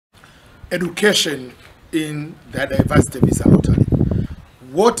Education in the diversity visa lottery.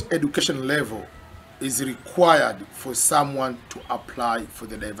 What education level is required for someone to apply for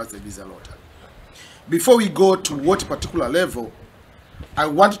the diversity visa lottery? Before we go to what particular level, I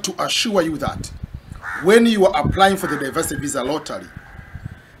want to assure you that when you are applying for the diversity visa lottery,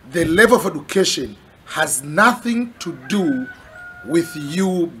 the level of education has nothing to do with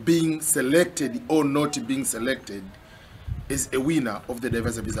you being selected or not being selected as a winner of the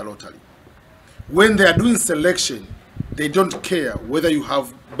diversity visa lottery. When they are doing selection, they don't care whether you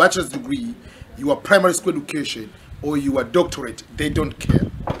have bachelor's degree, your primary school education, or your doctorate. They don't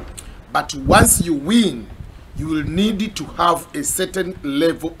care. But once you win, you will need to have a certain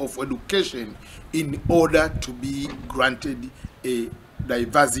level of education in order to be granted a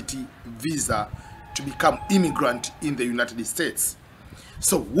diversity visa to become immigrant in the United States.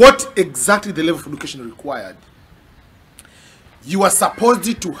 So what exactly the level of education required? You are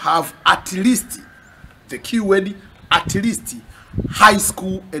supposed to have at least, the keyword, at least high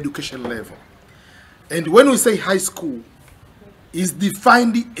school education level. And when we say high school, is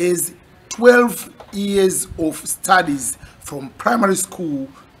defined as 12 years of studies from primary school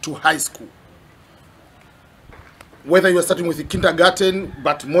to high school. Whether you are starting with the kindergarten,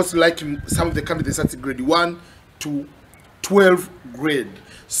 but most likely some of the countries they start grade 1 to 12th grade.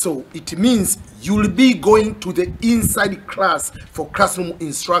 So it means you'll be going to the inside class for classroom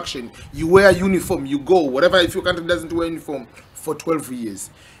instruction. You wear uniform, you go, whatever, if your country doesn't wear uniform for 12 years.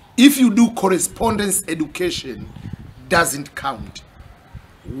 If you do correspondence education, doesn't count.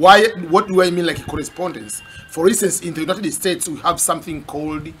 Why? What do I mean like correspondence? For instance, in the United States, we have something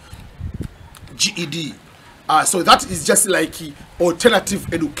called GED. So that is just like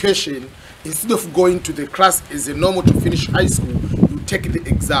alternative education. Instead of going to the class as a normal to finish high school, you take the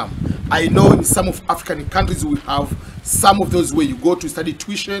exam. I know in some of African countries we have some of those where you go to study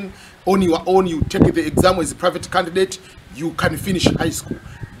tuition on your own, you take the exam as a private candidate, you can finish high school.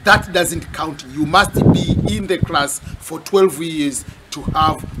 That doesn't count. You must be in the class for 12 years to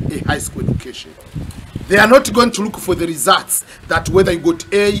have a high school education. They are not going to look for the results that whether you got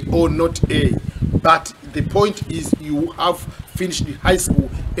A or not A, but the point is you have finished high school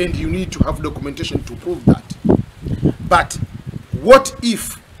and you need to have documentation to prove that. But what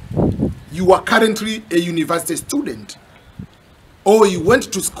if you are currently a university student, or you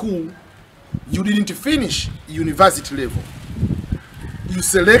went to school, you didn't finish university level? You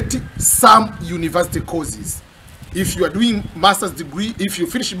select some university courses. If you are doing master's degree, if you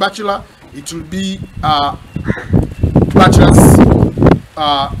finish bachelor, it will be bachelor's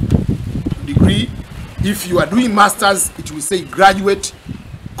degree. If you are doing masters, it will say graduate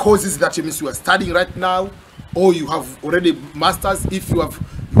courses. That means you are studying right now, or you have already masters. If you are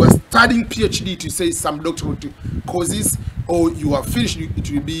studying PhD, it will say some doctorate courses, or you are finished, it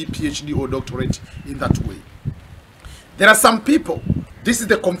will be PhD or doctorate in that way. There are some people, this is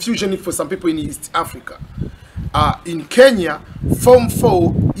the confusion for some people in East Africa. In Kenya, Form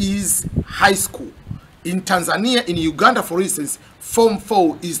 4 is high school. In Tanzania, in Uganda, for instance, Form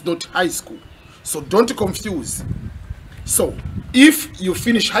 4 is not high school. So don't confuse. So if you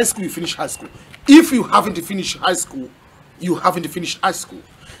finish high school, you finish high school. If you haven't finished high school, you haven't finished high school.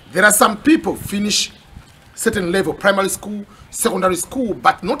 There are some people finish certain level, primary school, secondary school,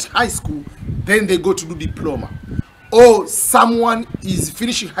 but not high school, then they go to do diploma. Or someone is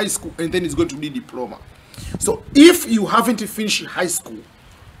finishing high school and then is going to do diploma. So if you haven't finished high school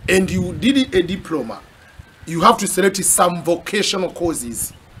and you did a diploma, you have to select some vocational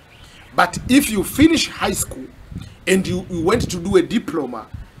courses. But if you finish high school and you went to do a diploma,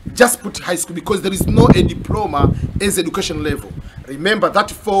 just put high school, because there is no a diploma as education level. Remember,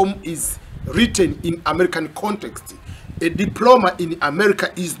 that form is written in American context. A diploma in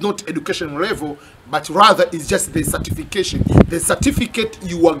America is not education level, but rather is just the certification. The certificate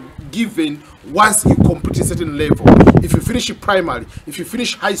you are given once you complete a certain level. If you finish primary, if you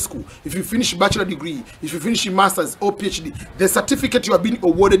finish high school, if you finish bachelor degree, if you finish master's or PhD, the certificate you are being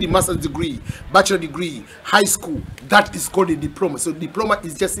awarded in master's degree, bachelor degree, high school, that is called a diploma. So diploma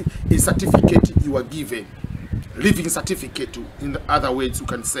is just a certificate you are given. Living certificate, in other words, you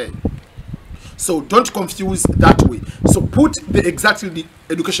can say. So don't confuse that way. So put the exactly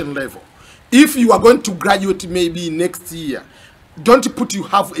education level. If you are going to graduate maybe next year, don't put you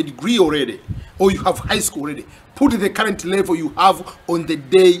have a degree already or you have high school already. Put the current level you have on the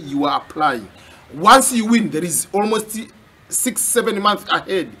day you are applying. Once you win, there is almost 6-7 months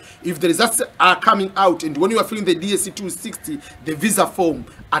ahead. If the results are coming out and when you are filling the DSC 260, the visa form,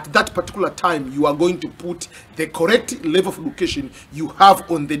 at that particular time, you are going to put the correct level of education you have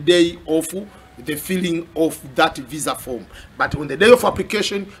on the day of the filling of that visa form. But on the day of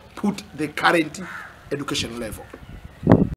application, put the current education level.